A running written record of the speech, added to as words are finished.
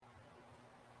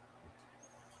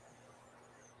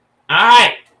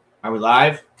Are we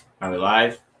live? Are we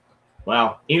live?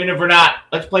 Well, even if we're not,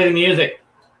 let's play the music.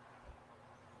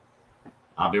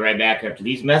 I'll be right back after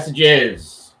these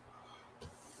messages.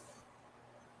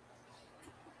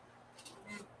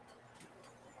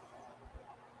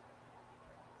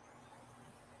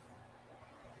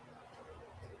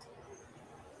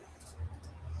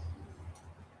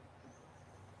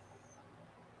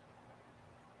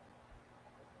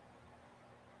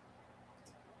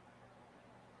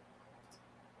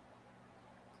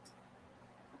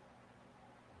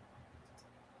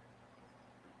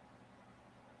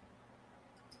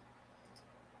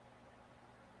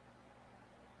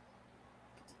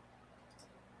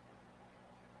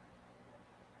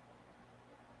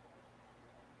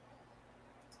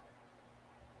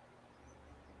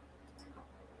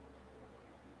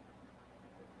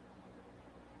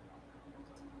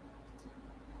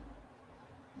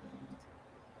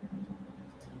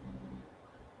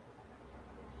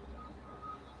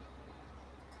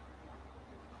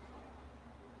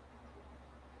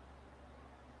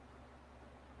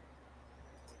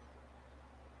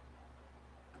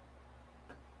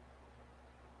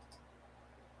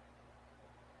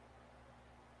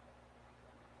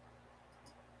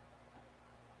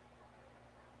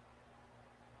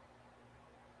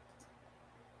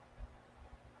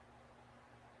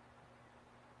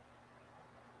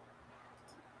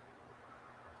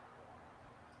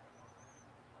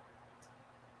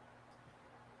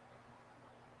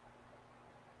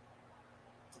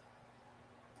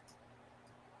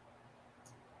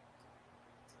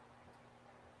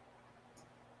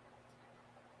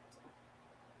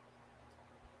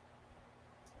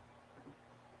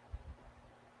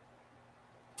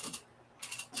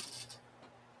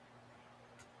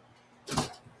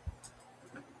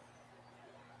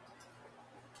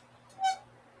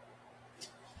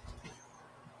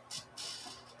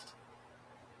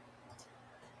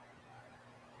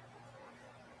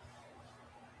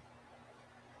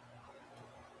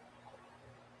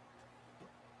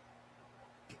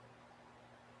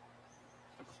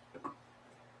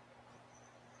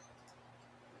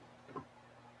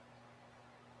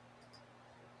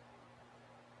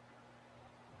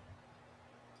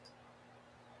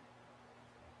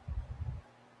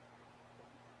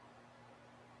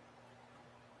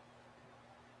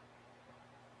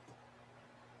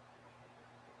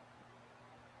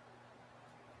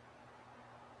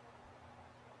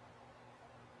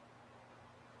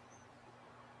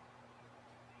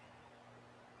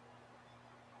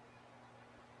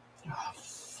 Oh,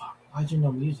 fuck. Why'd you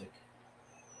know music?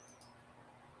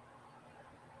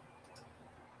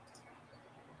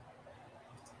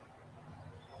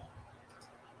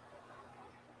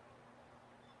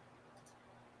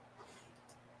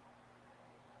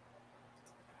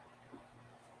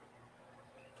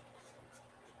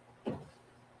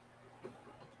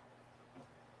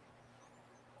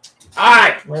 All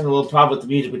right, we're having a little problem with the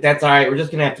music, but that's all right. We're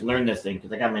just gonna have to learn this thing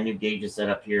because I got my new gauges set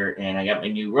up here, and I got my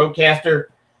new Rodecaster,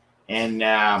 and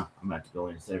I'm about to go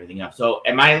in and set everything up. So,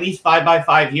 am I at least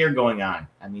 5x5 here going on?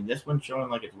 I mean, this one's showing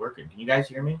like it's working. Can you guys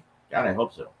hear me? God, I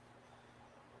hope so.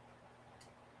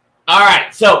 All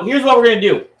right, so here's what we're gonna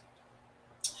do.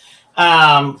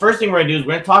 First thing we're gonna do is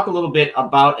we're gonna talk a little bit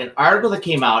about an article that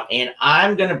came out, and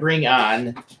I'm gonna bring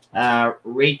on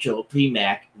Rachel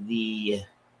Premack, the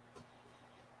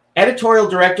editorial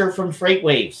director from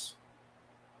FreightWaves.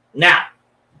 Now,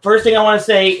 first thing I want to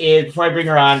say is before I bring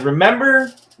her on,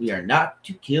 remember, we are not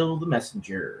to kill the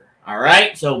messenger. All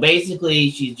right. So basically,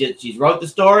 she's wrote the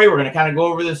story. We're gonna kind of go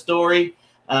over the story,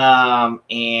 but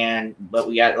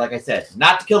we got, like I said,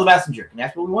 not to kill the messenger, and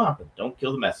that's what we want. But don't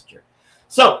kill the messenger.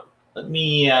 So let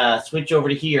me switch over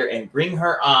to here and bring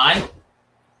her on.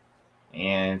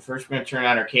 And first, we're gonna turn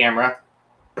on her camera,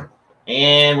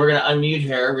 and we're gonna unmute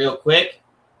her real quick.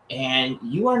 And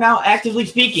you are now actively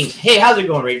speaking. Hey, how's it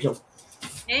going, Rachel?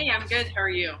 Hey, I'm good. How are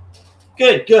you?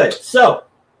 Good, good. So,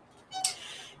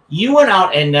 you went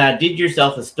out and did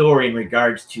yourself a story in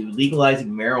regards to legalizing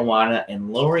marijuana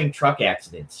and lowering truck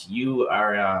accidents. You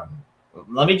are,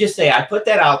 let me just say, I put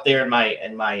that out there in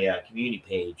my community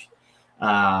page,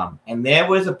 and there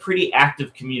was a pretty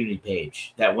active community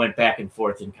page that went back and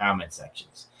forth in comment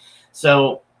sections.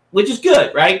 So, which is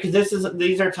good, right? Because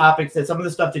these are topics that some of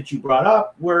the stuff that you brought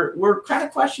up were kind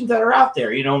of questions that are out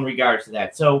there, in regards to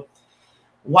that. So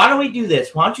why don't we do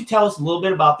this? Why don't you tell us a little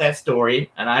bit about that story,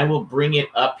 and I will bring it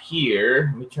up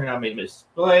here. Let me turn on my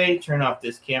display, turn off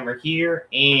this camera here,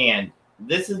 and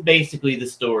this is basically the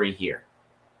story here.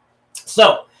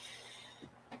 So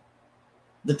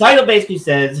the title basically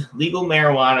says, legal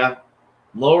marijuana,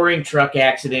 lowering truck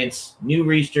accidents, new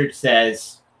research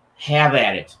says, Have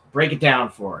at it. Break it down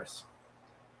for us.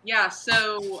 Yeah,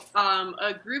 so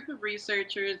a group of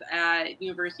researchers at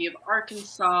University of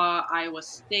Arkansas, Iowa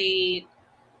State,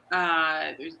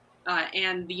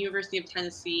 and the University of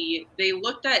Tennessee, they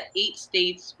looked at 8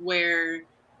 states where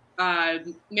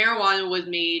marijuana was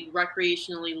made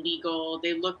recreationally legal.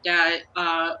 They looked at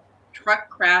truck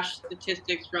crash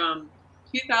statistics from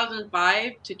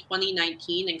 2005 to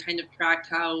 2019 and kind of tracked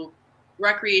how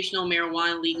recreational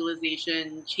marijuana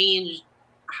legalization changed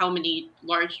how many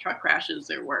large truck crashes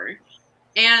there were.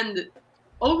 And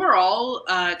overall,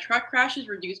 truck crashes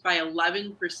reduced by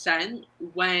 11%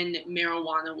 when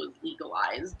marijuana was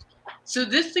legalized. So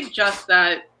this suggests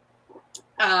that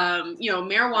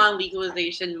marijuana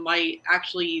legalization might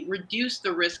actually reduce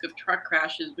the risk of truck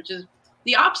crashes, which is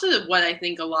the opposite of what I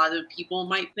think a lot of people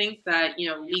might think, that,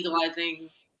 legalizing,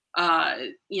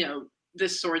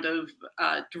 this sort of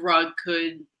drug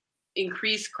could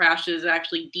increase crashes,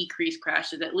 actually decrease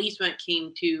crashes, at least when it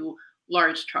came to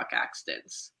large truck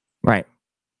accidents. Right.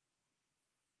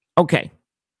 Okay.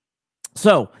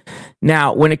 So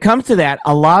now when it comes to that,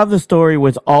 a lot of the story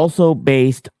was also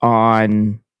based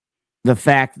on the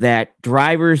fact that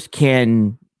drivers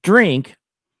can drink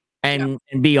and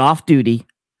be off duty,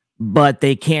 but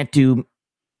they can't do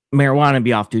marijuana and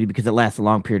be off duty because it lasts a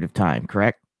long period of time,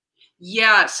 correct?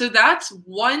 Yeah, so that's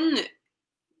one.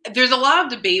 There's a lot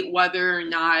of debate whether or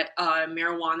not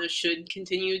marijuana should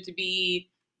continue to be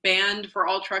banned for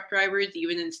all truck drivers,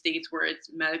 even in states where it's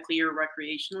medically or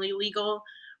recreationally legal.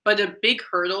 But a big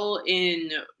hurdle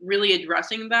in really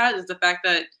addressing that is the fact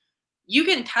that you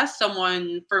can test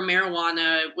someone for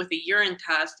marijuana with a urine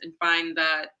test and find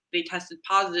that they tested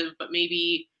positive, but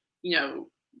maybe,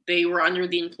 they were under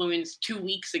the influence 2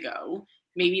 weeks ago.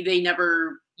 Maybe they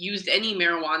never used any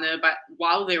marijuana but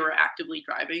while they were actively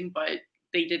driving, but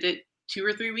they did it 2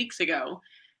 or 3 weeks ago.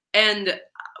 And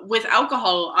with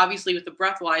alcohol, obviously with the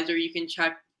breathalyzer, you can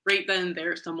check right then and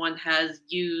there if someone has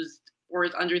used or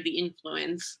is under the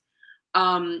influence.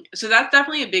 So that's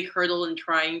definitely a big hurdle in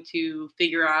trying to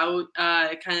figure out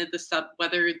kind of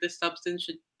whether the substance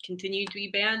should continue to be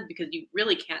banned, because you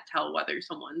really can't tell whether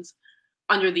someone's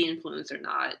under the influence or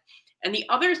not. And the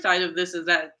other side of this is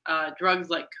that drugs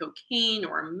like cocaine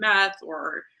or meth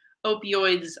or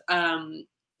opioids,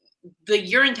 the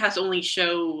urine tests only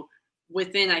show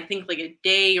within, I think, like a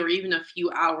day or even a few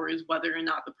hours whether or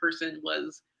not the person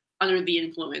was under the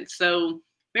influence. So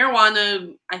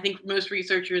marijuana, I think most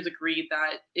researchers agree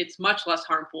that it's much less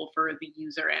harmful for the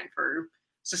user and for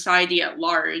society at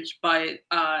large, but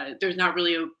there's not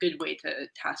really a good way to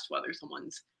test whether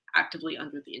someone's actively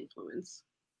under the influence.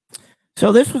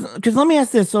 So this was, because let me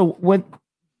ask this. So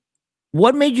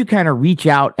what made you kind of reach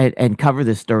out and cover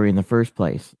this story in the first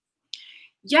place?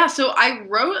 Yeah, so I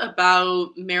wrote about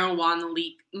marijuana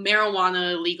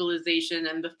legalization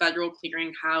and the federal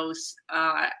clearinghouse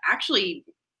actually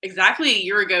exactly a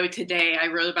year ago today. I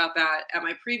wrote about that at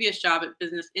my previous job at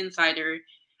Business Insider,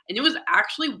 and it was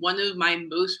actually one of my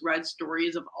most read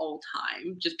stories of all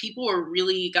time. Just people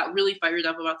got really fired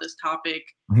up about this topic.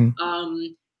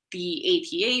 Mm-hmm.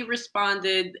 The ATA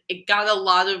responded. It got a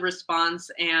lot of response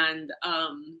and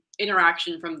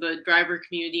interaction from the driver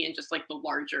community and just like the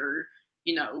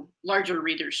larger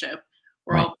readership.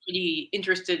 We're all pretty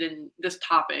interested in this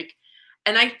topic.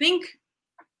 And I think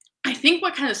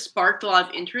what kind of sparked a lot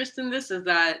of interest in this is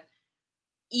that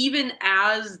even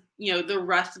as, the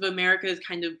rest of America is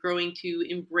kind of growing to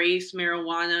embrace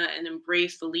marijuana and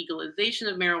embrace the legalization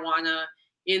of marijuana,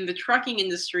 in the trucking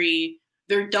industry,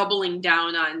 they're doubling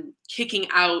down on kicking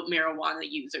out marijuana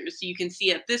users. So you can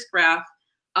see at this graph,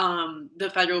 the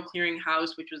Federal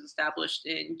Clearinghouse, which was established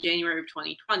in January of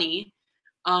 2020,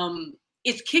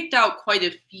 it's kicked out quite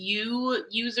a few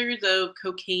users of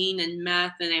cocaine and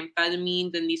meth and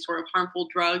amphetamines and these sort of harmful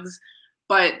drugs.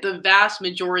 But the vast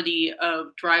majority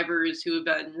of drivers who have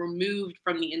been removed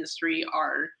from the industry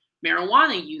are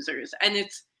marijuana users. And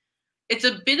it's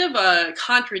a bit of a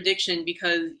contradiction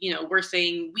because, we're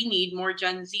saying we need more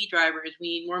Gen Z drivers, we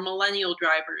need more millennial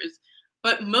drivers.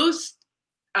 But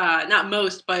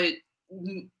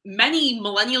many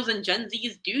millennials and Gen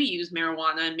Zs do use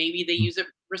marijuana, and maybe they use it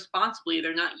responsibly.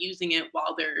 They're not using it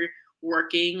while they're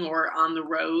working or on the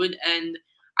road. And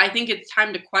I think it's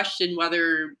time to question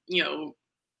whether,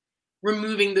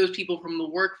 removing those people from the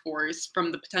workforce,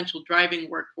 from the potential driving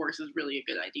workforce, is really a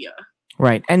good idea.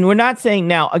 Right. And we're not saying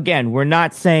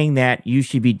that you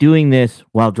should be doing this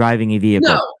while driving a vehicle.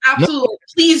 No, absolutely. No.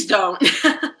 Please don't.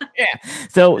 Yeah.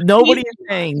 So nobody is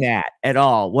saying that at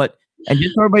all. And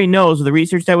just so everybody knows, the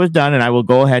research that was done, and I will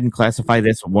go ahead and classify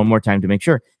this one more time to make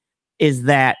sure, is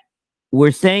that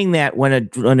we're saying that when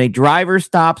a driver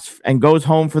stops and goes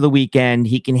home for the weekend,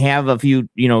 he can have a few,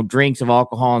 drinks of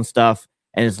alcohol and stuff.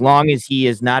 And as long as he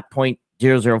is not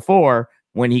 0.004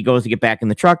 when he goes to get back in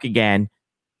the truck again,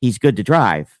 he's good to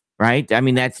drive, right? I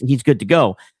mean, he's good to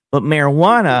go. But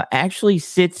marijuana actually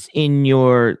sits in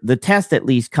the test at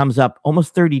least comes up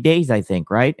almost 30 days, I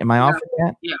think, right? Am I off with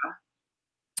that? Yeah.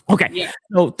 Okay. Yeah.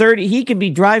 So 30, he could be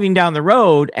driving down the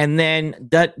road and then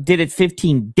did it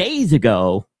 15 days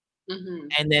ago. Mm-hmm.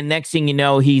 And then next thing you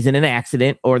know, he's in an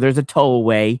accident or there's a tow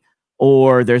away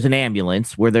or there's an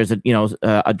ambulance where there's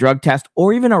a drug test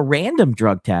or even a random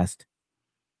drug test.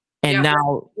 And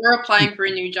now we're applying for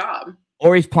a new job.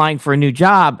 Or he's applying for a new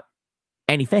job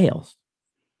and he fails.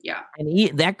 Yeah.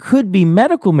 And that could be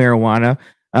medical marijuana,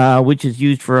 which is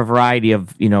used for a variety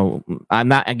of, I'm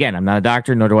not a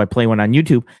doctor, nor do I play one on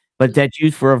YouTube, but that's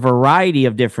used for a variety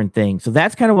of different things. So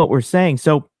that's kind of what we're saying.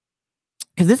 So,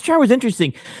 because this chart was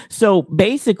interesting. So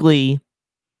basically,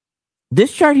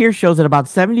 this chart here shows that about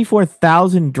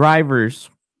 74,000 drivers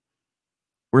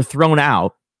were thrown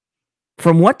out.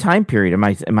 From what time period? Am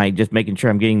I just making sure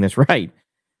I'm getting this right?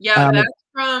 Yeah, that's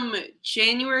from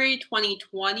January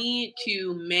 2020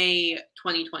 to May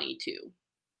 2022.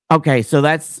 Okay, so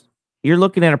you're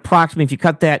looking at approximately, if you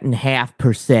cut that in half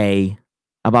per se,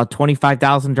 about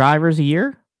 25,000 drivers a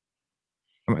year,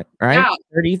 right? Yeah.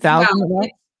 30,000. Yeah.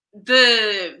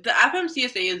 The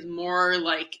FMCSA is more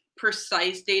like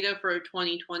precise data for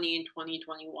 2020 and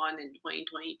 2021 and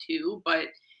 2022, but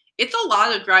it's a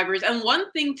lot of drivers. And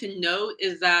one thing to note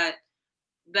is that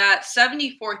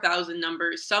 74,000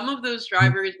 number, some of those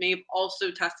drivers may have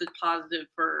also tested positive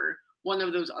for one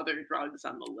of those other drugs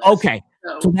on the list. Okay.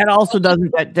 So that also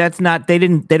doesn't, that's not, they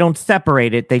don't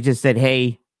separate it. They just said,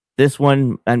 hey, this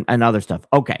one and other stuff.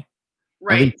 Okay.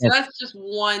 Right. So that's just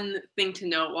one thing to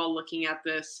note while looking at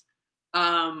this.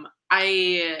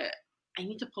 I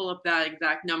need to pull up that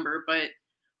exact number, but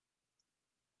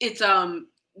it's,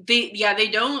 they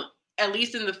don't, at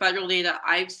least in the federal data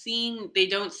I've seen, they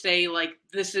don't say like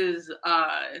this is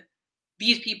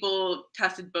these people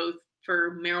tested both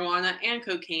for marijuana and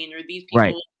cocaine, or these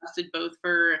people tested both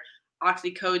for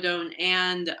oxycodone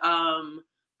and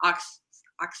oxymorphone.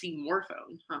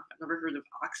 I've never heard of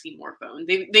oxymorphone.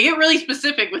 They get really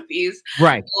specific with these,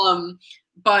 right?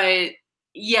 But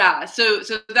yeah, so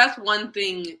that's one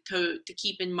thing to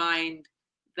keep in mind,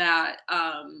 that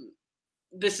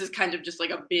this is kind of just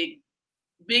like a big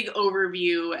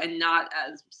overview and not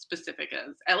as specific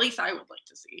as at least I would like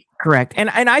to see. Correct. And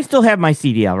I still have my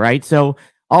CDL, right? So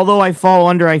although I fall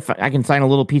under, I can sign a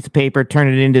little piece of paper, turn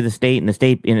it into the state,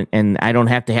 and I don't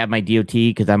have to have my DOT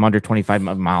because I'm under 25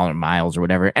 miles or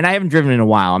whatever. And I haven't driven in a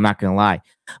while, I'm not going to lie,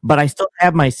 but I still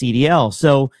have my CDL.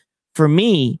 So for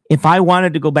me, if I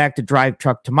wanted to go back to drive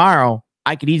truck tomorrow,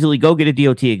 I could easily go get a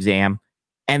DOT exam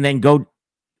and then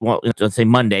let's say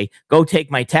Monday, go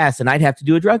take my test, and I'd have to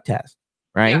do a drug test.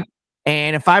 Right. Yeah.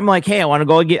 And if I'm like, hey, I want to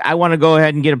go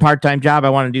ahead and get a part-time job, I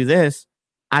want to do this,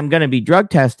 I'm going to be drug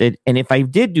tested. And if I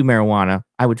did do marijuana,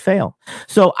 I would fail.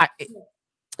 So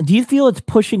do you feel it's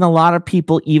pushing a lot of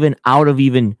people even out of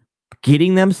even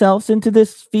getting themselves into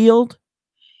this field?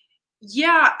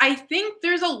 Yeah, I think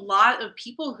there's a lot of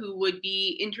people who would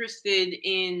be interested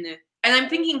in, and I'm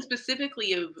thinking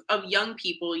specifically of young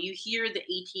people. You hear the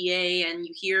ATA and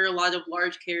you hear a lot of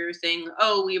large carriers saying,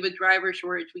 oh, we have a driver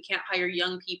shortage, we can't hire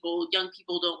young people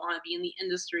don't want to be in the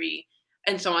industry,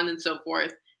 and so on and so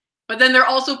forth. But then they're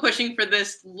also pushing for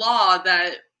this law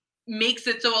that makes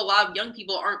it so a lot of young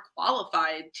people aren't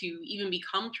qualified to even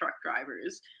become truck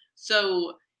drivers.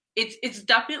 So it's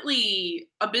definitely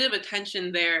a bit of a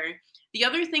tension there. The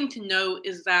other thing to note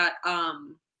is that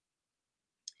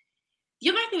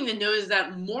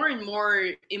more and more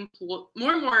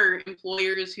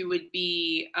employers who would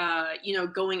be,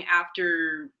 going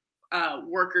after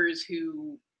workers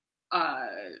who,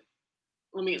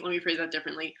 let me phrase that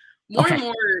differently. More and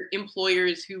more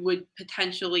employers who would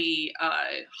potentially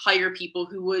hire people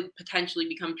who would potentially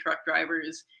become truck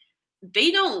drivers,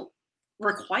 they don't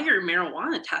require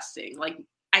marijuana testing. Like,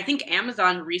 I think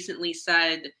Amazon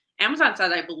said,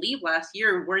 I believe last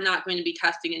year, we're not going to be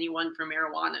testing anyone for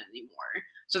marijuana anymore.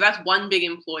 So that's one big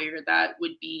employer that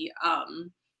would be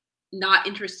not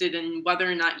interested in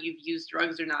whether or not you've used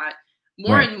drugs or not.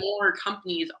 More and more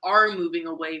companies are moving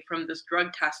away from this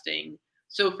drug testing.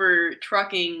 So for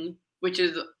trucking, which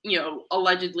is,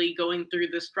 allegedly going through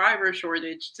this driver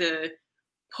shortage, to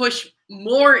push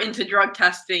more into drug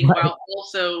testing while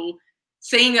also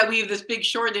saying that we have this big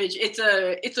shortage, it's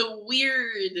a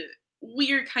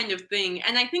weird kind of thing.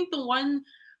 And I think the one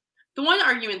The one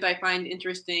argument I find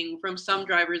interesting from some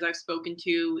drivers I've spoken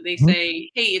to, they Mhm.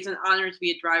 say, hey, it's an honor to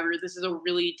be a driver. This is a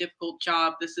really difficult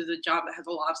job. This is a job that has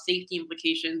a lot of safety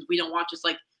implications. We don't want just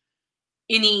like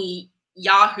any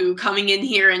Yahoo coming in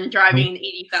here and driving an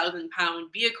 80,000-pound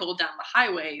vehicle down the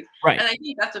highways. Right. And I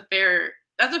think that's a fair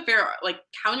like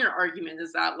counter argument,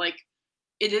 is that like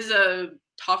it is a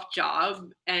tough job,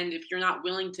 and if you're not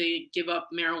willing to give up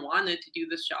marijuana to do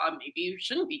this job, maybe you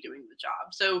shouldn't be doing the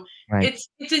job. So Right.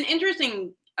 it's an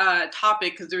interesting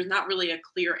topic, because there's not really a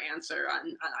clear answer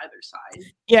on either side.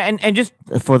 Yeah, and just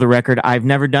for the record, I've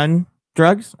never done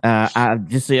drugs.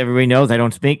 Just so everybody knows, I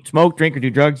don't smoke, drink, or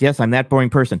do drugs. Yes, I'm that boring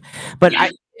person. But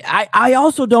I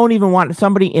also don't even want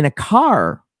somebody in a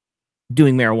car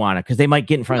doing marijuana, because they might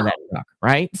get in front of that truck,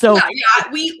 right? So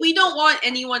we don't want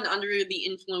anyone under the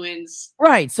influence.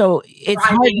 Right. So it's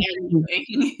hard.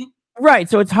 Anyway. Right.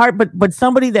 So it's hard, but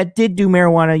somebody that did do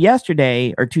marijuana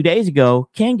yesterday or 2 days ago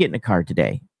can get in a car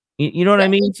today. You know what I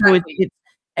mean? Exactly.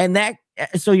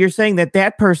 So you're saying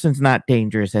that person's not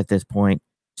dangerous at this point.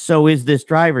 So is this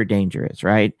driver dangerous,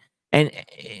 right? And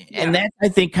that's, I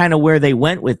think, kind of where they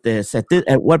went with this.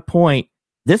 At what point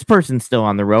this person's still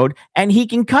on the road and he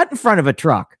can cut in front of a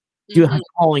truck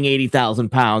hauling 80,000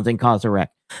 pounds and cause a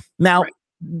wreck. Now,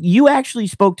 you actually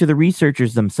spoke to the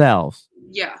researchers themselves.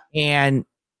 Yeah. And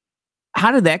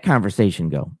how did that conversation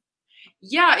go?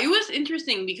 Yeah, it was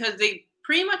interesting because they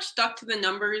pretty much stuck to the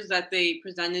numbers that they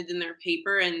presented in their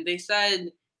paper, and they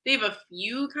said they have a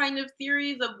few kind of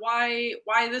theories of why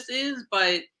this is,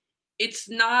 but it's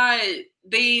not,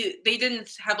 they didn't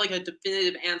have like a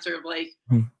definitive answer of like,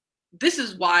 this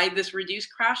is why this reduced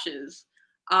crashes.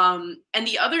 And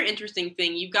the other interesting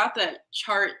thing, you've got that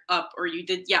chart up, or you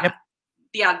did,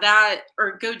 that,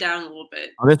 or go down a little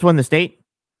bit. Oh, this one, the state?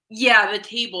 Yeah, the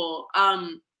table.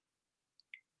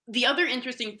 The other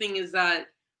interesting thing is that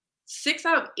 6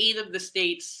 out of 8 of the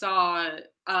states saw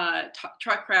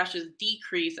truck crashes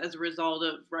decrease as a result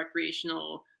of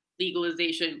recreational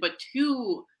legalization, but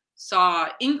 2 saw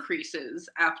increases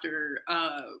after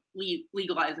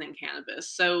legalizing cannabis.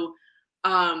 So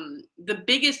the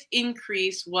biggest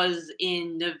increase was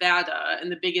in Nevada,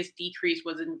 and the biggest decrease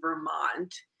was in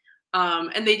Vermont.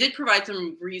 And they did provide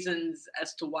some reasons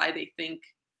as to why they think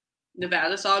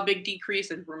Nevada saw a big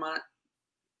decrease and Vermont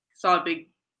saw a big,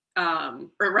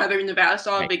 or rather Nevada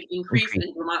saw a big increase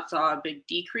and Vermont saw a big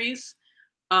decrease.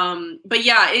 But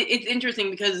yeah, it's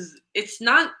interesting because it's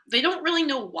not, they don't really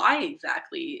know why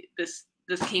exactly this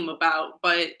came about,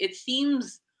 but it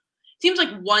seems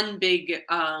like one big,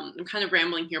 I'm kind of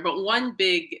rambling here, but one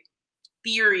big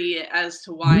theory as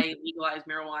to why legalized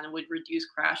marijuana would reduce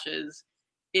crashes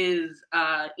is,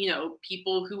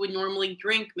 people who would normally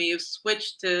drink may have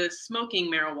switched to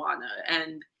smoking marijuana,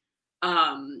 and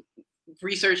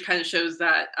research kind of shows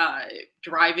that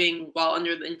driving while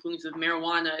under the influence of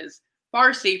marijuana is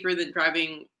far safer than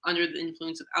driving under the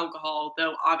influence of alcohol,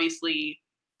 though obviously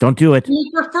don't do it.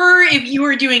 We prefer if you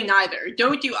were doing neither.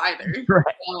 Don't do either.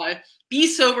 Right. Be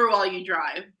sober while you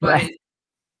drive. But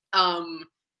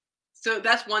so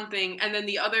that's one thing. And then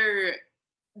the other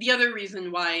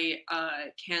reason why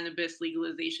cannabis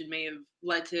legalization may have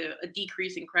led to a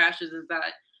decrease in crashes is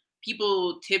that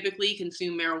people typically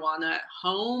consume marijuana at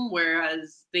home,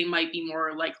 whereas they might be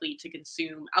more likely to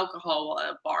consume alcohol at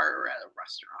a bar or at a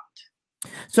restaurant.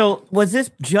 So was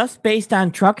this just based on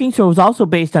trucking? So it was also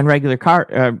based on regular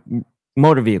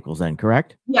motor vehicles then,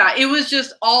 correct? Yeah, it was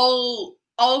just all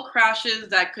crashes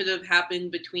that could have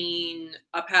happened between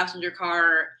a passenger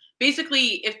car.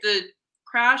 Basically, if the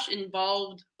crash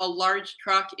involved a large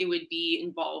truck, it would be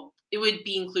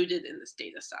included in this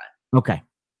data set. Okay.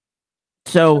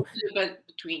 So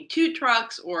between 2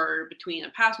 trucks or between a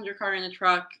passenger car and a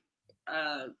truck,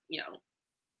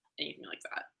 anything like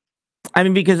that. I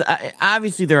mean, because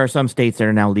obviously there are some states that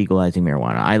are now legalizing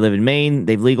marijuana. I live in Maine;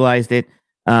 they've legalized it,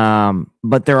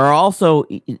 but there are also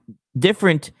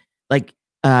different, like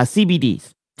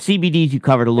CBDs. CBDs you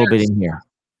covered a little bit in here.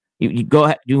 You go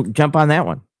ahead, you jump on that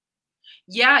one.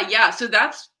 Yeah. So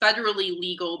that's federally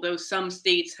legal, though some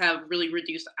states have really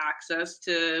reduced access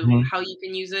to how you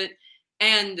can use it.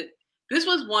 And this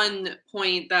was one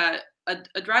point that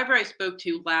a driver I spoke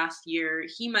to last year,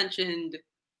 he mentioned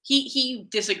he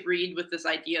disagreed with this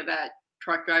idea that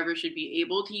truck drivers should be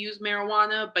able to use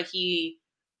marijuana, but he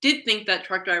did think that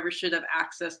truck drivers should have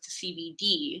access to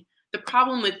CBD. The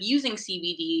problem with using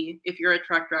CBD, if you're a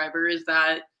truck driver, is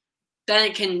that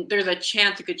then there's a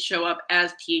chance it could show up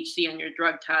as THC on your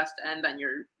drug test, and then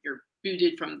you're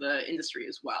booted from the industry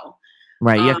as well.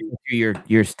 Right, you have to go through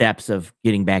your steps of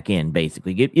getting back in.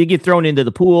 Basically, you get thrown into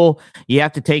the pool. You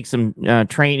have to take some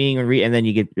training, and then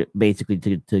you get basically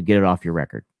to get it off your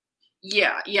record.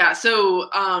 Yeah. So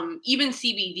even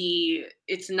CBD,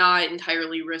 it's not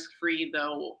entirely risk-free,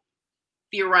 though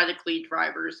theoretically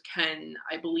drivers can,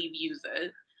 I believe, use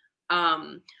it.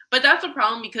 But that's a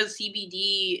problem because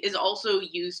CBD is also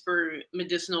used for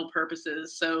medicinal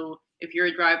purposes. So if you're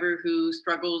a driver who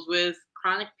struggles with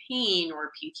chronic pain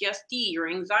or PTSD or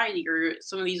anxiety or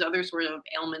some of these other sort of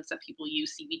ailments that people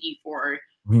use CBD for,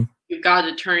 Mhm. you've got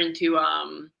to turn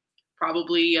to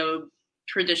probably a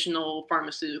traditional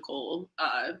pharmaceutical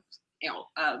you know,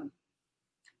 um,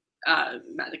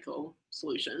 medical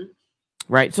solution.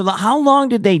 Right. So how long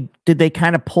did they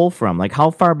kind of pull from? Like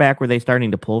how far back were they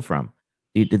starting to pull from?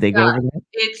 Did they go Yeah, over that?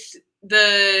 it's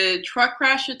the truck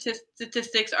crash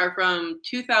statistics are from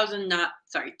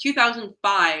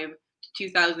 2005 to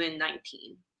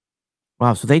 2019.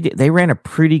 Wow. So they ran a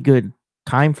pretty good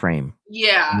time frame in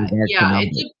regards to Yeah,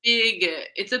 numbers.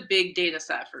 it's a big data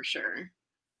set for sure.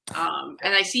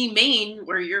 And I see Maine,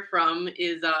 where you're from,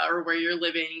 is or where you're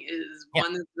living, is Yeah.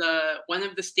 one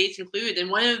of the states included, and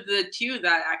one of the two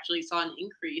that actually saw an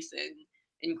increase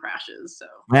in crashes. So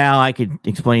Well, I could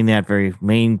explain that. Very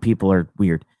Maine people are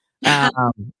weird. I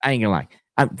ain't gonna lie.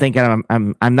 I'm thinking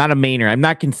I'm not a Mainer. I'm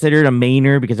not considered a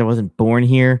Mainer because I wasn't born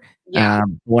here. yeah,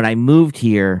 When I moved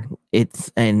here,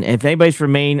 and if anybody's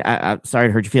from Maine, I'm sorry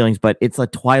to hurt your feelings, but it's a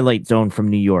twilight zone from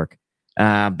New York.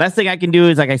 Best thing I can do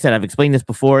is, like I said, I've explained this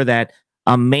before, that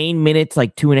a Maine minute's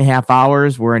like 2.5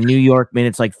 hours, where a New York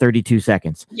minute's like 32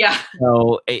 seconds. yeah,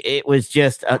 So it was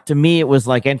just to me, it was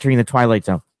like entering the twilight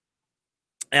zone.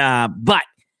 But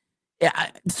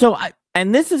yeah,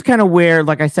 and this is kind of where,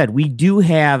 like I said, we do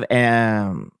have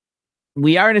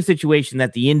we are in a situation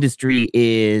that the industry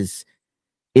is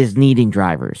needing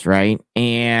drivers, right?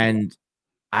 And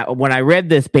when I read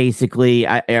this, basically,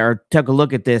 or took a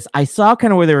look at this, I saw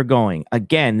kind of where they were going.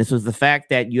 Again, this was the fact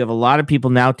that you have a lot of people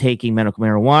now taking medical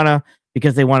marijuana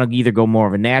because they want to either go more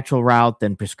of a natural route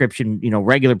than prescription,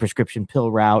 regular prescription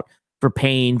pill route for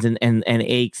pains and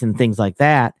aches and things like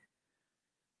that,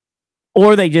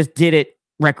 or they just did it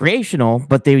recreational,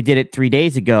 but they did it 3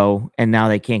 days ago and now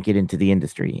they can't get into the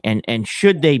industry. And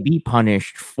should they be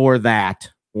punished for that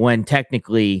when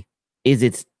technically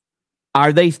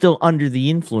are they still under the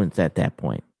influence at that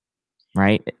point?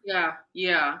 Right.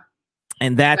 yeah.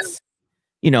 And that's,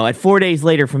 at 4 days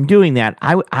later from doing that,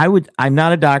 I'm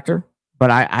not a doctor,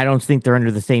 but I don't think they're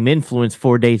under the same influence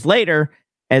 4 days later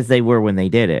as they were when they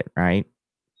did it. Right.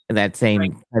 That Right.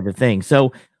 same type of thing.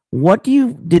 So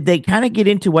did they kind of get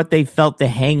into what they felt the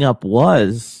hang up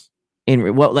was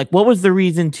what was the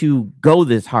reason to go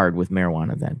this hard with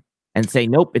marijuana then and say,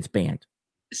 nope, it's banned?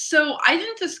 So I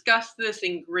didn't discuss this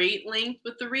in great length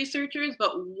with the researchers,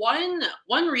 but one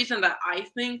reason that I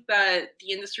think that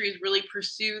the industry has really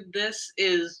pursued this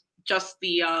is just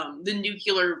the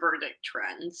nuclear verdict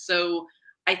trend. So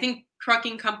I think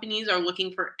trucking companies are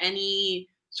looking for any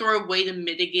sort of way to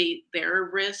mitigate their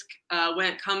risk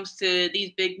when it comes to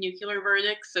these big nuclear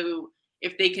verdicts. So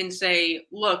if they can say,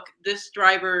 look, this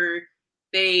driver,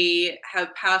 they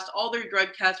have passed all their drug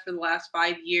tests for the last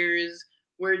 5 years,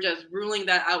 we're just ruling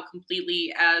that out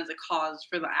completely as a cause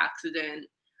for the accident.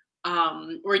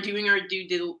 We're doing our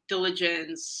due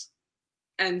diligence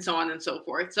and so on and so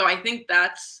forth. So I think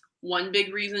that's one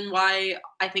big reason why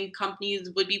I think companies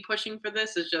would be pushing for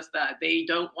this, is just that they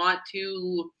want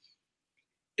to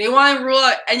rule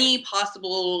out any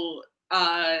possible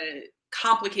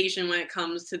complication when it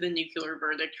comes to the nuclear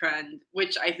verdict trend,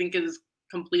 which I think is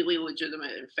completely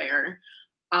legitimate and fair.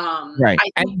 Right.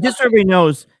 I think And just so everybody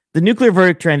knows, the nuclear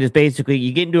verdict trend is basically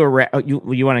you get into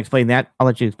you want to explain that? I'll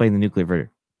let you explain the nuclear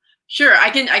verdict. Sure, I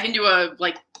can do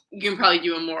you can probably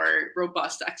do a more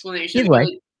robust explanation. Either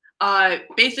way.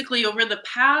 Basically over the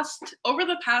past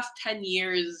 10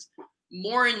 years,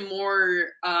 more and more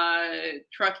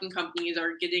trucking companies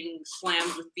are getting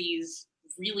slammed with these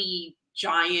really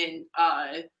giant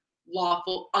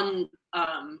wrongful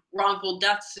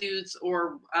death suits,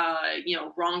 or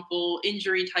wrongful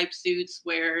injury type suits,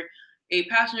 where a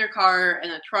passenger car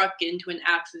and a truck get into an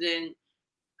accident.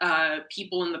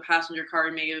 People in the passenger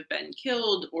car may have been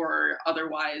killed or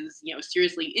otherwise,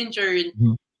 seriously injured.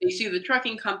 Mhm. They sue the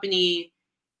trucking company,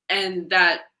 and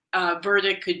that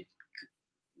verdict could,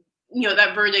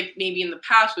 that verdict maybe in the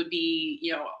past would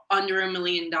be, under $1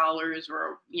 million,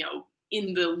 or,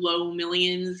 in the low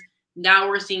millions. Now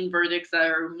we're seeing verdicts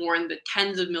that are more in the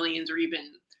tens of millions, or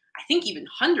even, I think, even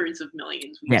hundreds of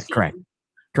millions we've Yeah, correct. seen.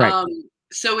 Correct.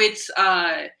 So it's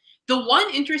the one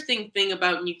interesting thing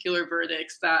about nuclear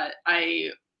verdicts that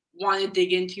I want to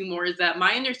dig into more is that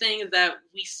my understanding is that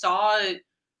we saw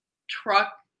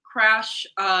truck crash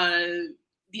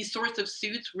these sorts of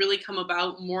suits really come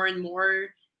about more and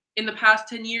more in the past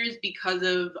 10 years because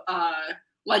of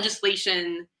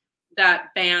legislation that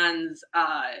bans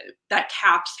that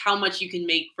caps how much you can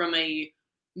make from a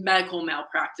medical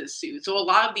malpractice suit. So a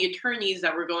lot of the attorneys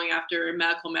that were going after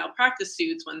medical malpractice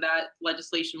suits when that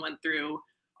legislation went through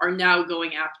are now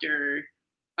going after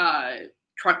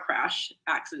truck crash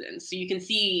accidents. So you can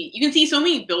see so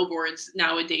many billboards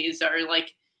nowadays are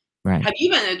like, Right. have you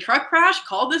been in a truck crash?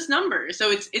 Call this number.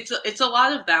 So it's a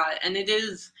lot of that, and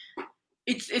it's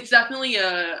definitely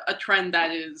a trend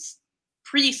that is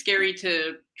pretty scary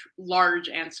to large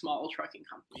and small trucking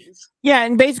companies. Yeah,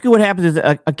 and basically what happens is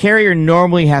a carrier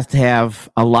normally has to have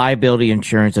a liability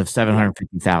insurance of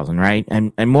 $750,000, right?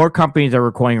 And more companies are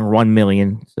requiring $1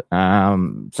 million.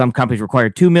 Some companies require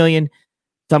 $2 million.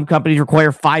 Some companies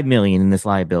require $5 million in this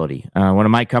liability. One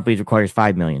of my companies requires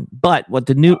 $5 million. But what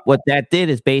that did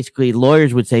is basically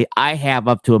lawyers would say, I have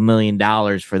up to $1 million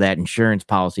for that insurance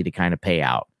policy to kind of pay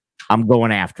out. I'm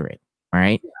going after it. All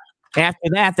right. Yeah.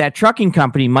 After that trucking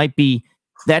company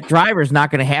that driver is not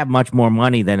going to have much more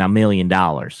money than $1 million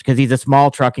because he's a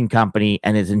small trucking company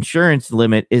and his insurance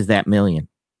limit is that $1 million.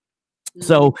 Mm-hmm.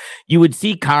 So you would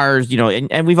see cars,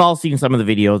 and we've all seen some of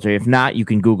the videos, or if not, you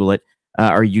can Google it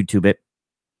or YouTube it.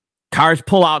 Cars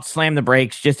pull out, slam the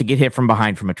brakes just to get hit from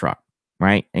behind from a truck,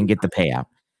 right? And get the payout.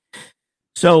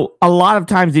 So a lot of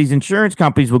times these insurance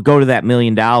companies will go to that $1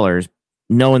 million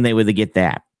knowing they would get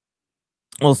that.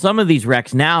 Well, some of these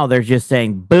wrecks now, they're just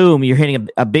saying, boom, you're hitting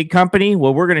a big company.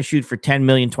 Well, we're going to shoot for 10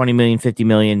 million, 20 million, 50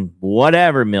 million,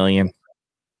 whatever million.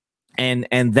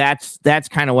 And that's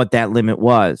kind of what that limit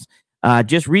was.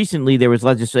 Just recently, there was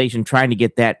legislation trying to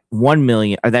get that 1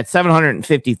 million or that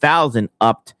 750,000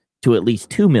 upped to at least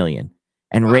 2 million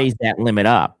and raise that limit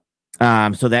up.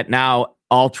 So that now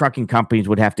all trucking companies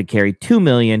would have to carry 2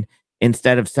 million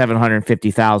instead of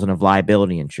 750,000 of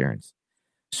liability insurance.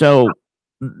 So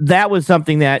that was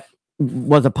something that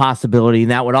was a possibility, and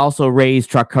that would also raise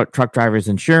truck drivers'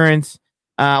 insurance.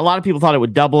 A lot of people thought it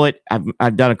would double it.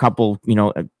 I've done a couple,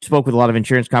 spoke with a lot of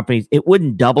insurance companies. It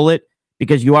wouldn't double it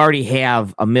because you already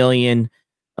have $1 million,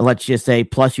 let's just say,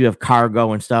 plus you have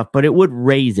cargo and stuff, but it would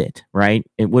raise it, right?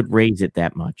 It would raise it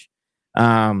that much.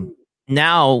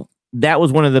 Now, that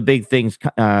was one of the big things,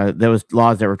 those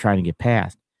laws that were trying to get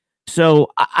passed.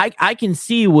 So I can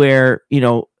see where,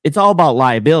 it's all about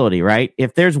liability, right?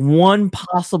 If there's one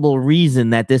possible reason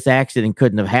that this accident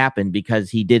couldn't have happened because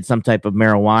he did some type of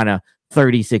marijuana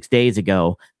 36 days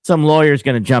ago, some lawyer's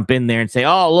going to jump in there and say,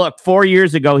 "Oh, look, 4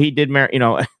 years ago he did,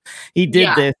 he did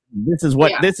this. This is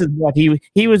what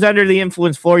he was under the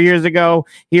influence 4 years ago.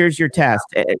 Here's your test."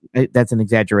 That's an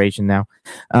exaggeration now.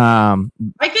 I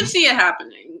could see it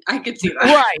happening. I could see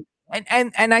that. Right,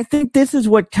 and I think this is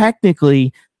what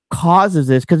technically causes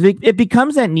this, because it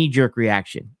becomes that knee-jerk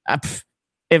reaction. If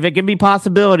it can be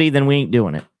possibility, then we ain't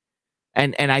doing it.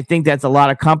 And I think that's a lot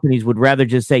of companies would rather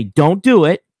just say, don't do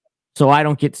it so I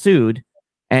don't get sued.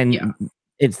 And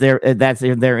that's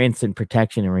their instant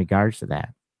protection in regards to that.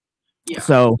 Yeah.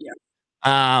 So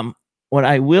what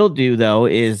I will do though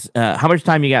is how much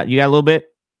time you got? You got a little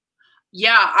bit?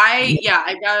 I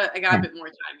got a bit more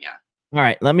time, yeah. All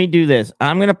right, let me do this.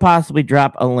 I'm gonna possibly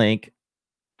drop a link.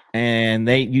 And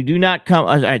you do not come.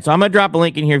 All right, so I'm gonna drop a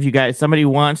link in here if somebody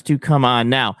wants to come on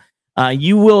now.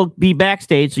 You will be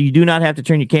backstage, so you do not have to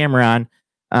turn your camera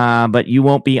on, but you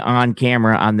won't be on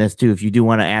camera on this too. If you do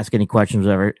want to ask any questions,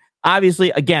 whatever. Obviously,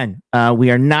 again, we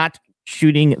are not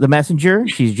shooting the messenger.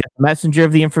 She's just a messenger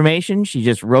of the information. She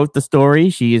just wrote the story.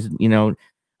 She is,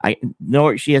 I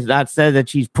know she has not said that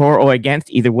she's pro or against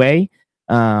either way.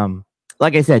 Like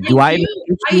I said, I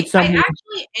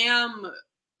actually am.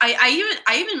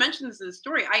 I even mentioned this in the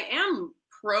story. I am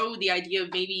pro the idea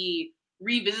of maybe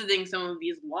revisiting some of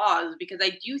these laws, because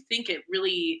I do think it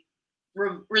really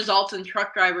results in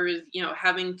truck drivers,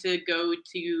 having to go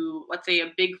to, let's say,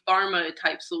 a big pharma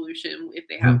type solution if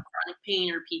they have chronic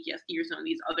pain or PTSD or some of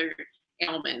these other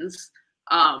ailments.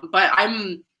 But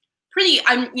I'm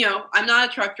not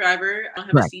a truck driver. I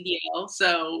don't have a CDL,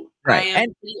 so I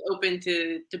am pretty open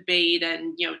to debate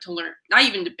and, to learn. Not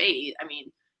even debate. I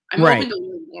mean, I'm open to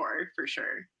learn more for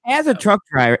sure. As a truck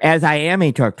driver, as I am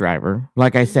a truck driver,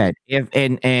 like I said,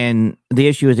 and the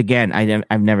issue is, again,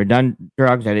 I've never done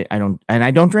drugs.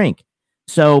 I don't drink.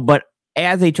 So, but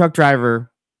as a truck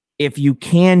driver, if you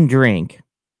can drink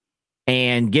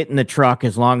and get in the truck,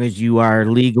 as long as you are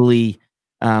legally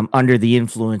under the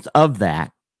influence of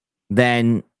that,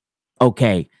 then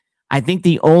okay. I think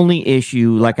the only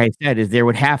issue, like I said, is there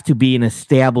would have to be an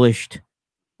established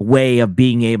way of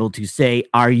being able to say,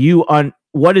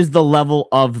 what is the level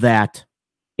of that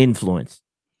influence,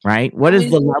 right? What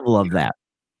is the level of that?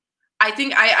 I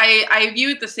think I view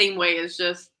it the same way as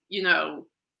just,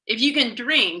 if you can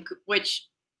drink, which,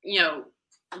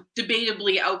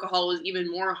 debatably alcohol is even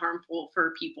more harmful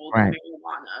for people than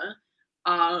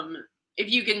marijuana. If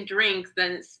you can drink,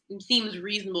 then it seems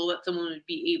reasonable that someone would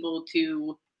be able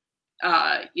to,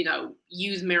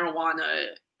 use marijuana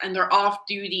and their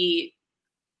off-duty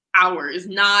hours,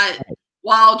 not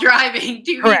while driving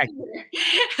to Correct.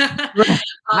 Correct.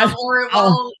 Or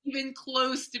while even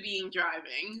close to being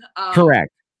driving.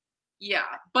 Correct. Yeah,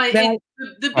 but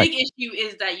the big issue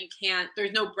is that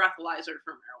there's no breathalyzer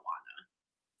for marijuana.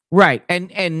 Right.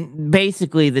 And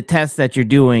basically the test that you're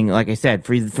doing, like I said,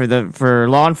 for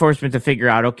law enforcement to figure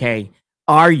out, okay,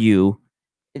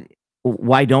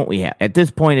 why don't we have at this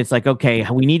point? It's like, okay,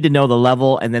 we need to know the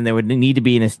level, and then there would need to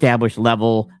be an established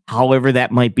level, however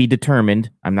that might be determined.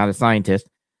 I'm not a scientist.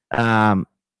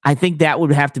 I think that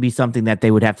would have to be something that they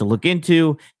would have to look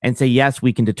into and say, yes,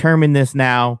 we can determine this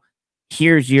now.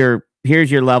 Here's your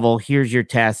level, here's your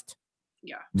test.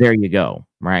 Yeah. There you go.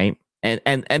 Right.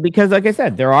 And because, like I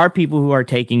said, there are people who are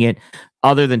taking it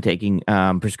other than taking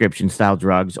prescription style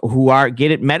drugs who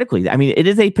get it medically. I mean, it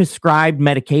is a prescribed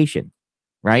medication,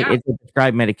 right? Yeah. It's a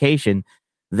prescribed medication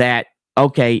that,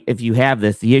 okay, if you have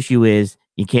this, the issue is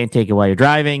you can't take it while you're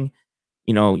driving.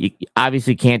 You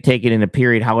obviously can't take it in a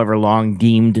period, however long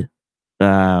deemed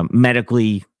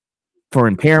medically for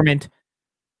impairment.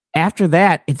 After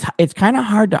that, it's kind of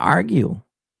hard to argue.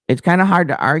 It's kind of hard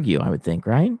to argue, I would think,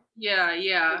 right?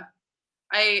 Yeah.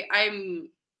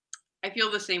 I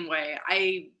feel the same way.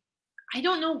 I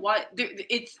don't know what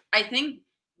I think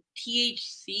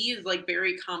THC is like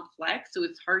very complex, so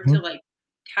it's hard to like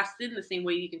test it in the same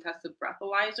way you can test a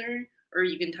breathalyzer or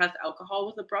you can test alcohol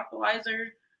with a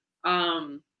breathalyzer.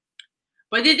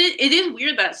 But it is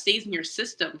weird that it stays in your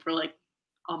system for like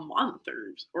a month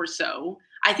or so.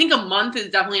 I think a month is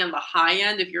definitely on the high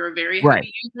end if you're a very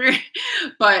heavy user,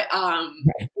 but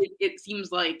it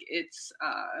seems like it's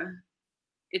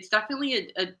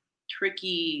definitely a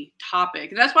tricky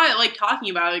topic. That's why I like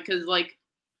talking about it, because like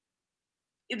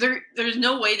there's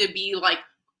no way to be like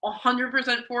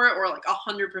 100% for it or like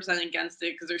 100% against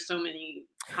it, because there's so many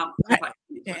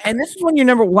complexities. And this is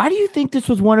why do you think this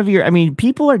was one of your,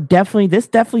 people are this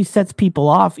definitely sets people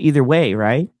off either way,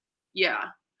 right? Yeah.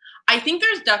 I think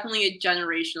there's definitely a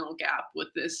generational gap with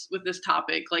this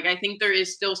topic. Like, I think there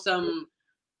is still some,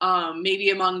 maybe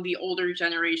among the older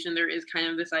generation, there is kind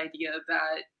of this idea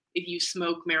that if you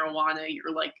smoke marijuana,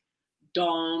 you're like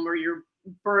dumb or you're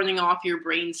burning off your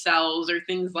brain cells or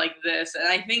things like this. And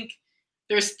I think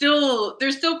there's still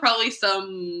probably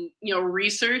some,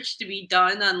 research to be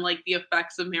done on like the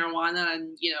effects of marijuana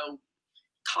and,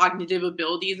 cognitive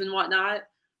abilities and whatnot.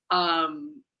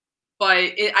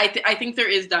 But I think there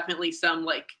is definitely some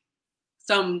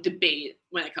debate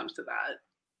when it comes to that.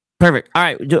 Perfect. All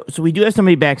right. So we do have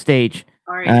somebody backstage.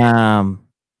 All right.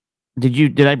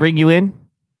 Did I bring you in?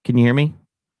 Can you hear me?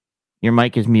 Your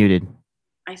mic is muted.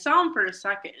 I saw him for a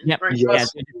second. Yep.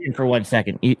 Yes. For 1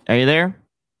 second. Are you there?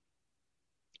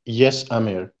 Yes, I'm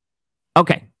here.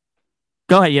 Okay.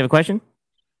 Go ahead. You have a question?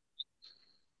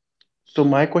 So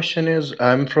my question is,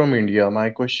 I'm from India. My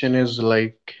question is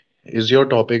like, is your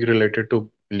topic related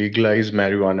to legalize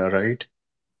marijuana, right?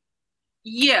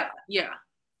 Yeah.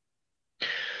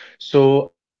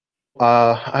 So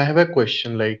I have a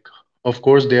question. Like, of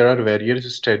course, there are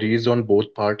various studies on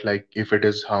both part, like if it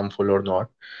is harmful or not.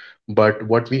 But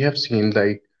what we have seen,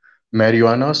 like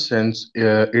marijuana,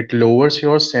 it lowers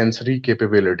your sensory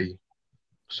capability.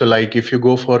 So, like if you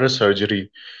go for a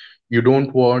surgery, you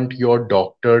don't want your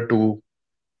doctor to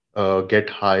get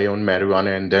high on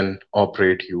marijuana and then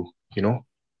operate you, you know.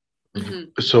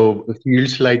 Mm-hmm. So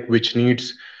fields like which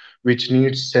needs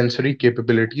sensory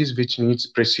capabilities, which needs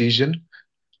precision,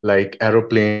 like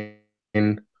aeroplane.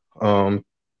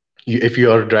 If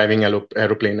you are driving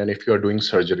aeroplane and if you are doing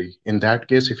surgery, in that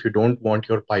case, if you don't want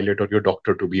your pilot or your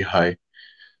doctor to be high,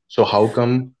 so how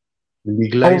come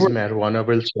legalize marijuana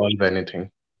will solve anything?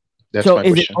 That's So my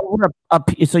is it question. over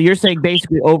so you're saying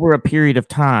basically over a period of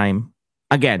time,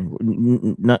 again,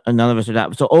 none of us are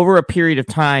that. So over a period of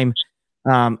time,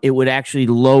 it would actually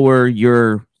lower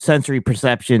your sensory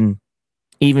perception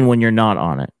even when you're not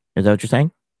on it. Is that what you're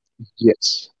saying?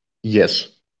 Yes.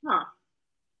 Huh.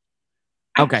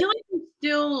 Okay. I feel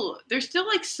like there's still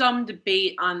like some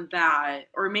debate on that,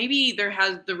 or maybe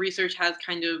the research has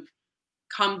kind of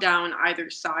come down either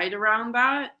side around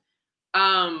that.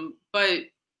 But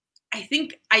I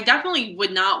think I definitely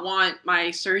would not want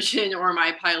my surgeon or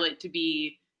my pilot to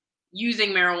be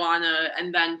using marijuana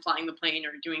and then flying the plane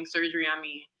or doing surgery on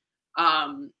me.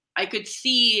 I could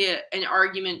see an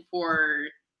argument for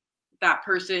that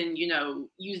person,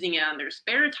 using it on their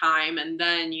spare time and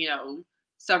then,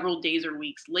 several days or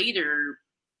weeks later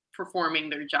performing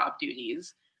their job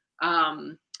duties.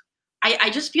 I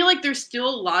just feel like there's still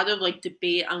a lot of like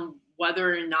debate on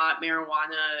whether or not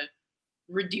marijuana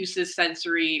reduces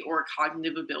sensory or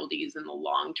cognitive abilities in the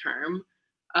long term.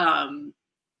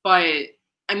 But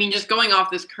I mean, just going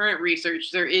off this current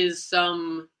research, there is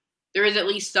at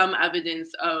least some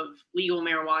evidence of legal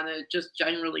marijuana just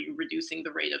generally reducing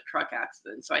the rate of truck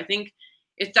accidents. So I think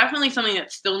it's definitely something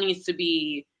that still needs to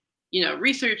be,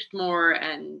 researched more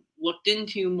and looked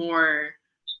into more.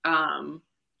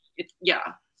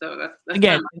 So that's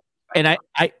again, and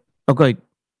okay.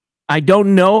 I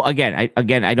don't know.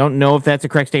 Again, I don't know if that's a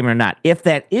correct statement or not. If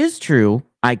that is true,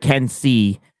 I can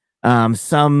see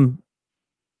some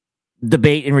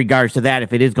debate in regards to that.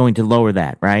 If it is going to lower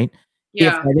that, right?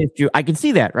 Yeah. If that is true, I can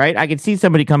see that, right? I can see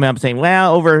somebody coming up saying,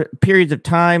 "Well, over periods of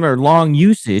time or long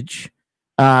usage,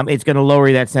 it's going to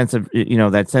lower that sense of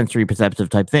that sensory perceptive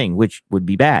type thing, which would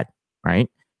be bad, right?"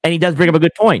 And he does bring up a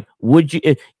good point. Would you,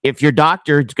 if your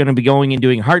doctor is going to be going and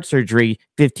doing heart surgery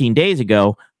 15 days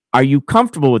ago? Are you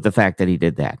comfortable with the fact that he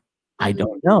did that? I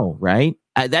don't know, right?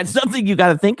 That's something you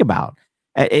got to think about.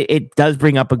 It does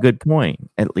bring up a good point,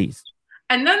 at least.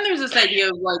 And then there's this idea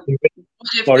of like,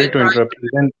 sorry to interrupt.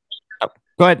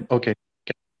 Go ahead. Okay,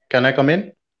 can I come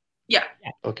in? Yeah.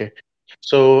 Okay.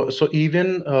 So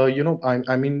even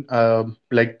I mean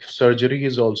like surgery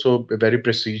is also a very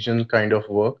precision kind of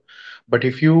work. But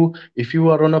if you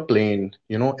are on a plane,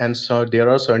 and so there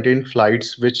are certain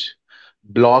flights which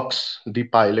blocks the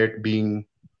pilot being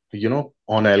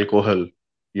on alcohol.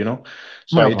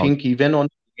 So I think even on,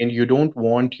 and you don't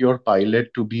want your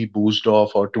pilot to be boozed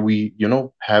off or to be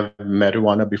have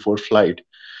marijuana before flight,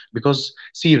 because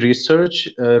see, research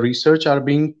are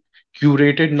being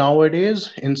curated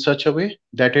nowadays in such a way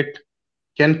that it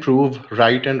can prove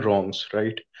right and wrongs,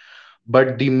 right?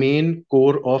 But the main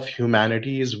core of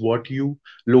humanity is what you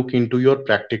look into your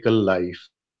practical life,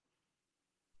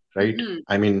 right?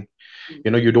 I mean,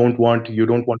 you don't want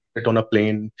to sit on a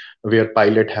plane where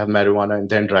pilot have marijuana and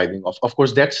then driving off. Of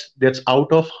course, that's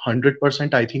out of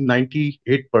 100%. I think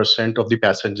 98% of the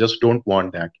passengers don't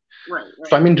want that. Right.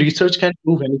 So I mean, research can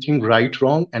prove anything right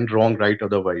wrong and wrong right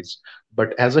otherwise.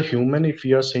 But as a human, if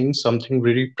we are saying something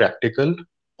very practical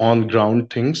on ground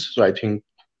things, so I think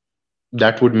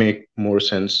that would make more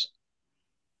sense.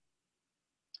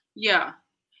 Yeah.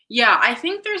 I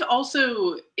think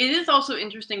it is also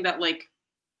interesting that like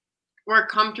we're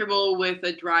comfortable with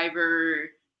a driver,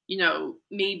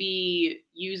 maybe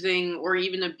using or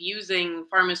even abusing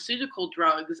pharmaceutical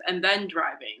drugs and then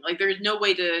driving. Like there's no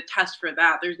way to test for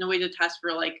that. There's no way to test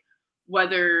for like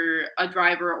whether a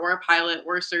driver or a pilot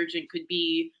or a surgeon could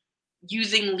be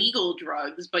using legal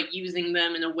drugs, but using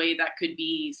them in a way that could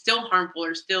be still harmful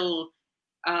or still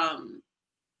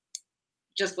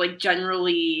just like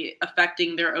generally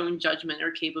affecting their own judgment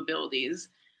or capabilities.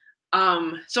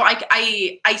 So I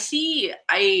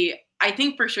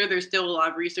think for sure there's still a lot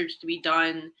of research to be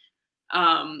done.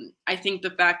 I think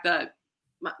the fact that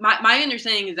my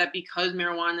understanding is that because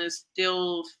marijuana is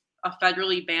still a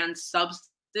federally banned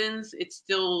substance, it's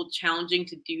still challenging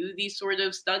to do these sort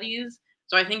of studies.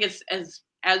 So I think it's as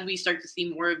we start to see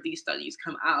more of these studies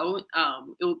come out,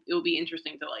 it'll be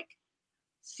interesting to like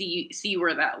see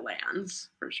where that lands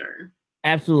for sure.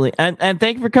 Absolutely. And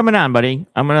thank you for coming on, buddy.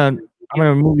 I'm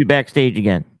gonna move you backstage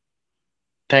again.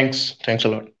 Thanks a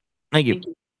lot. Thank you.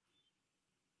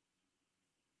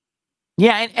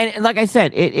 Yeah, and like I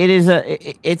said,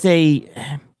 it's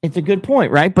a good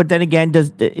point, right? But then again,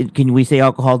 can we say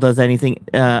alcohol does anything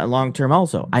long term?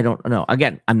 Also, I don't know.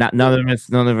 Again, I'm not. None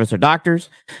of us are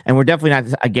doctors, and we're definitely not.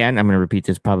 Again, I'm going to repeat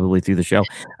this probably through the show.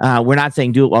 We're not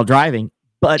saying do it while driving.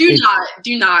 But do not.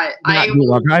 I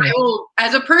will,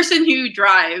 as a person who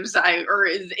drives, or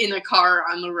is in a car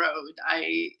on the road,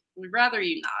 I would rather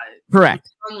you not. Correct.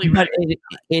 But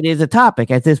it is a topic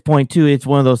at this point too. It's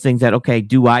one of those things that, okay,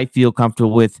 do I feel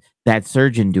comfortable with that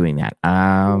surgeon doing that?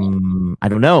 I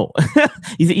don't know.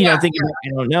 Thinking, I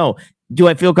don't know. Do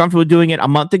I feel comfortable doing it a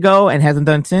month ago and hasn't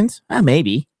done since?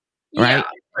 Maybe. Right.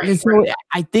 So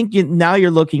I think now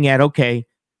you're looking at, okay,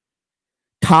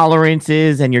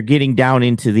 tolerances, and you're getting down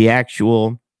into the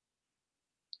actual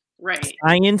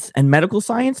science and medical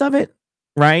science of it,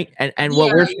 right? And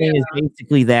what we're saying is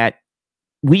basically that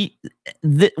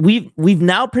we've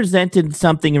now presented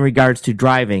something in regards to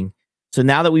driving. So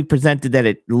now that we've presented that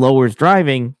it lowers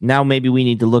driving, now maybe we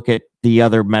need to look at the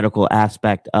other medical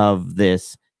aspect of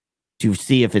this to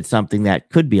see if it's something that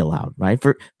could be allowed, right?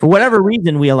 For whatever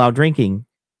reason we allow drinking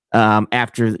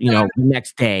after the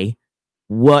next day.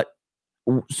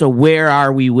 So where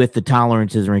are we with the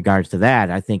tolerances in regards to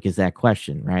that? I think is that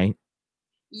question, right?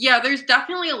 Yeah, there's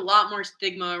definitely a lot more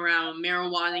stigma around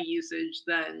marijuana usage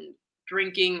than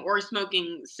drinking or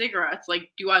smoking cigarettes. Like,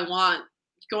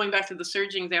 going back to the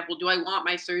surgeon example, do I want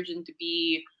my surgeon to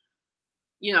be,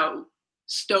 you know,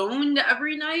 stoned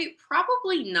every night?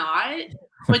 Probably not.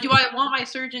 But do I want my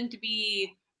surgeon to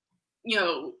be, you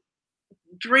know,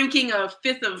 drinking a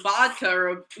fifth of vodka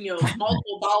or,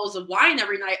 multiple bottles of wine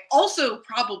every night? Also,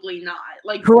 probably not.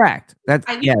 Like, Correct. That's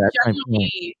I think yeah. That's my point.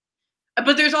 generally,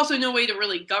 but there's also no way to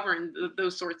really govern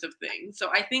those sorts of things. So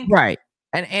I think, Right.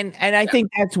 And I think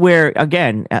that's where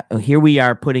again here we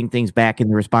are putting things back in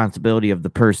the responsibility of the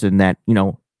person that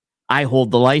I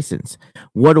hold the license.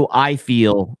 What do I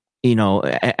feel?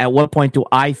 At what point do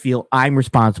I feel I'm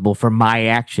responsible for my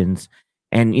actions?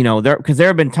 And there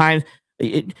have been times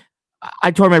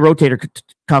I tore my rotator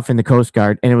cuff in the Coast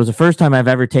Guard, and it was the first time I've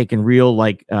ever taken real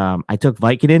I took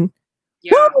Vicodin.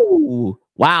 yeah, Woo!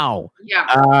 Wow.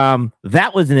 yeah,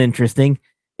 That was an interesting.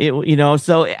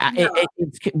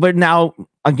 But now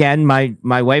again,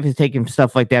 my wife has taken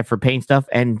stuff like that for pain stuff,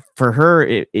 and for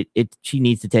her, she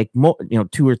needs to take more,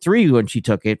 2 or 3 when she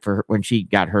took it for when she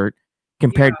got hurt.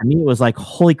 Compared to me, it was like,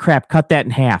 holy crap, cut that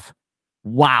in half.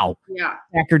 Wow, yeah,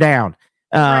 back her down.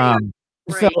 right,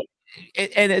 So,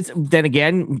 right. and it's then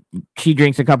again, she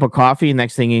drinks a cup of coffee, and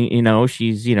next thing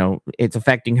she's it's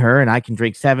affecting her, and I can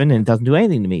drink 7 and it doesn't do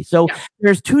anything to me. So Yeah.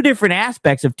 there's 2 different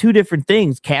aspects of 2 different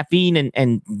things, caffeine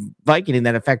and Vicodin,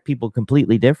 that affect people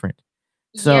completely different.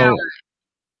 So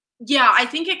Yeah, I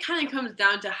think it kind of comes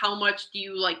down to how much do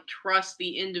you trust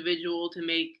the individual to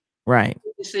make right,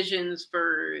 decisions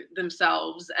for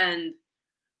themselves. And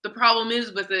the problem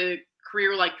is with a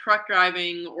career like truck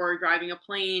driving or driving a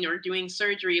plane or doing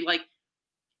surgery,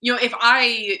 if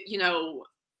I,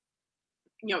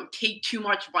 take too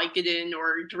much Vicodin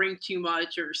or drink too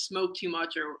much or smoke too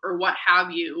much or what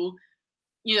have you,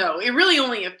 it really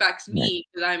only affects right, me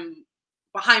because I'm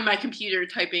behind my computer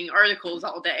typing articles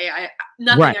all day.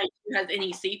 Nothing right, I do has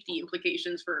any safety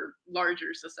implications for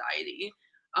larger society.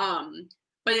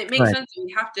 But it makes right, sense that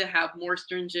we have to have more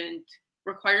stringent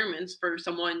requirements for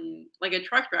someone like a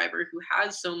truck driver who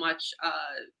has so much.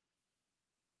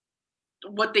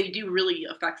 What they do really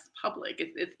affects the public.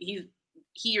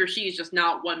 He or she is just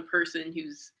not one person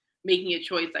who's making a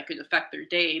choice that could affect their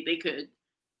day. They could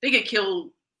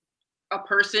kill a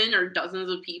person or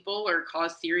dozens of people or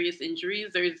cause serious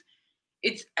injuries.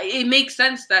 It makes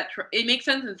sense it makes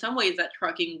sense in some ways that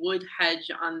trucking would hedge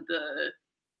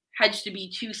to be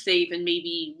too safe and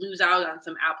maybe lose out on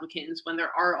some applicants when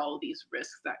there are all these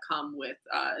risks that come with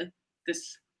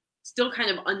this still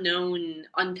kind of unknown,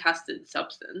 untested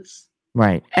substance.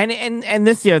 right. And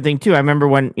this is the other thing too. I remember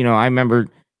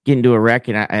getting into a wreck,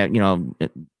 and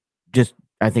just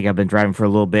I think I've been driving for a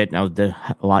little bit, and I was a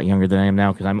lot younger than I am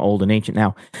now because I'm old and ancient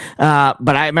now.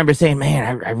 But I remember saying,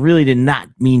 "Man, I really did not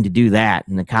mean to do that."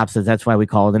 And the cop says that's why we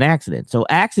call it an accident. So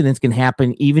accidents can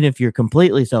happen even if you're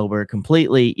completely sober,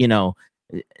 completely,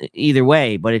 either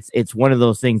way. But it's one of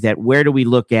those things that where do we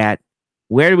look at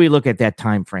that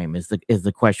time frame is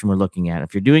the question we're looking at.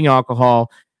 If you're doing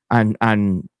alcohol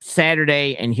on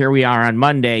Saturday and here we are on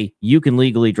Monday, you can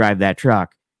legally drive that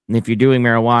truck. And if you're doing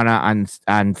marijuana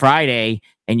on Friday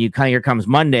and here comes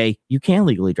Monday, you can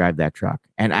legally drive that truck.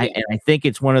 And I think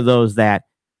it's one of those that,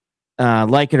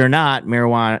 like it or not,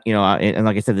 marijuana, and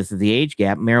like I said, this is the age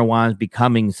gap. Marijuana is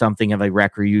becoming something of a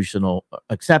recreational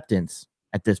acceptance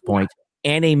at this point,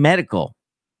 and a medical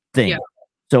thing. Yeah.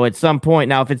 So at some point,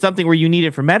 now, if it's something where you need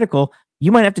it for medical,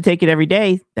 you might have to take it every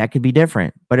day. That could be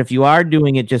different. But if you are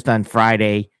doing it just on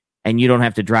Friday and you don't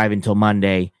have to drive until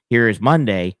Monday, here is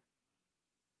Monday.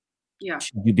 Yeah.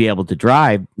 Should you be able to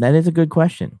drive? That is a good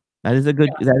question. That is a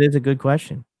good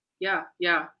question. Yeah.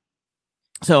 Yeah.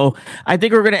 So I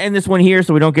think we're going to end this one here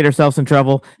so we don't get ourselves in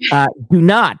trouble. Do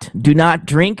not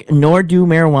drink nor do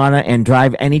marijuana and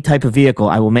drive any type of vehicle.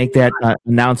 I will make that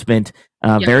announcement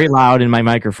very loud in my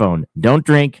microphone. Don't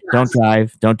drink, don't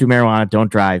drive, don't do marijuana,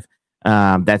 don't drive.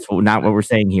 That's not what we're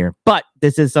saying here. But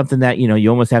this is something that, you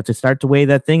almost have to start to weigh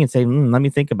that thing and say, let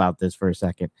me think about this for a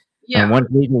second. Yeah.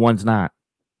 One's legal, one's not.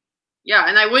 Yeah,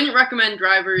 and I wouldn't recommend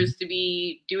drivers to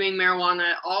be doing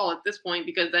marijuana at all at this point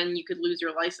because then you could lose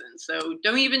your license. So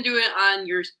don't even do it on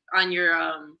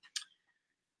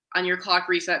your clock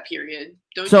reset period.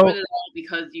 Don't do it at all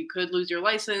because you could lose your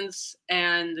license.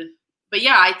 But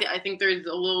yeah, I think there's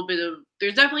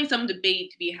definitely some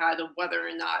debate to be had of whether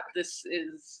or not this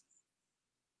is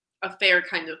a fair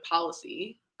kind of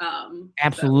policy.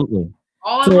 Absolutely.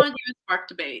 All I want to do is spark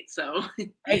debate. So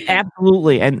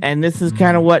absolutely, and this is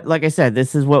kind of what, like I said,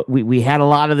 this is what we had a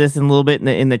lot of this in a little bit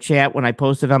in the chat when I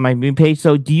posted on my main page.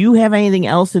 So, do you have anything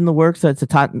else in the works that's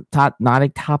not a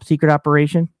top secret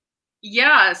operation?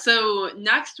 Yeah, so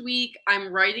next week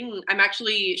I'm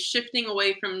actually shifting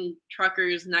away from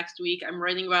truckers next week. I'm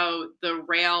writing about the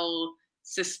rail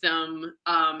system,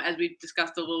 as we've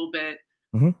discussed a little bit.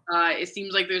 Mm-hmm. It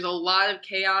seems like there's a lot of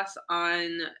chaos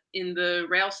in the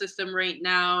rail system right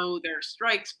now. There are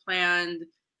strikes planned.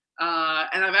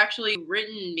 And I've actually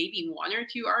written maybe 1 or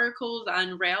 2 articles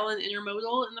on rail and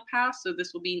intermodal in the past. So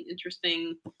this will be an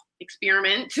interesting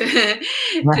experiment to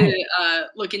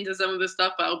look into some of this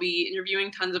stuff. But I'll be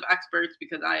interviewing tons of experts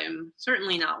because I am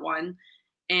certainly not one.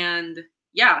 And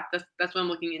yeah, that's what I'm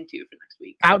looking into for next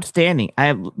week. Outstanding.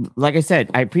 Like I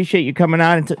said, I appreciate you coming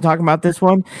on and talking about this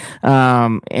one.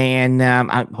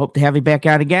 I hope to have you back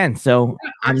out again. So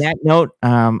on that note,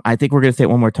 I think we're going to say it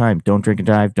one more time. Don't drink and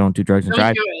drive. Don't do drugs and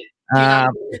drive.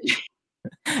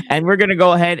 And we're going to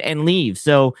go ahead and leave.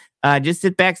 So just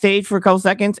sit backstage for a couple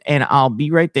seconds and I'll be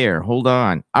right there. Hold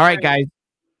on. All right, guys.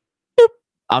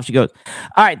 Off she goes.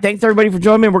 All right. Thanks, everybody, for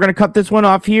joining me. We're going to cut this one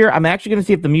off here. I'm actually going to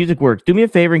see if the music works. Do me a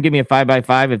favor and give me a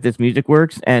 5x5 if this music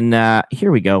works. And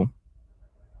here we go.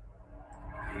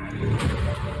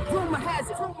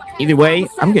 Either way,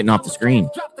 I'm getting off the screen.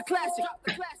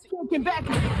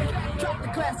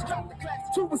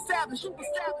 To establish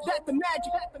that the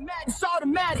magic is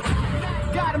automatic.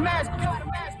 Gotta mask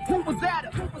who was at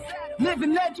it.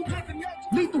 Living legend,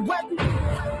 lethal weapon,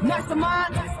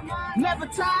 mastermind, never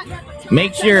tied.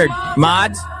 Make sure,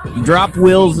 mods, drop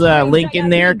Will's link in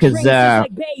there because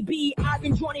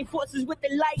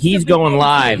he's going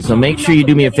live. So make sure you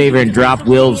do me a favor and drop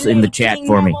Will's in the chat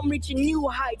for me. I'm reaching new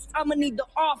heights. I'm gonna need the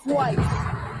off-white.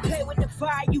 Play with the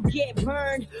fire, you get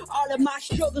burned. All of my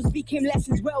struggles became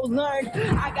lessons well learned.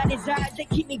 I got desires that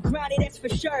keep me grounded, that's for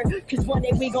sure. Cause one day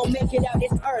we gon' make it out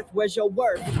this earth. Where's your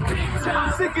worth?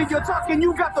 I'm sick of your talking,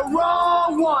 you got the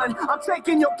wrong one. I'm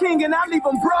taking your king and I leave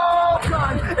him broken.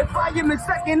 If I am in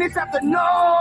second, it's after no.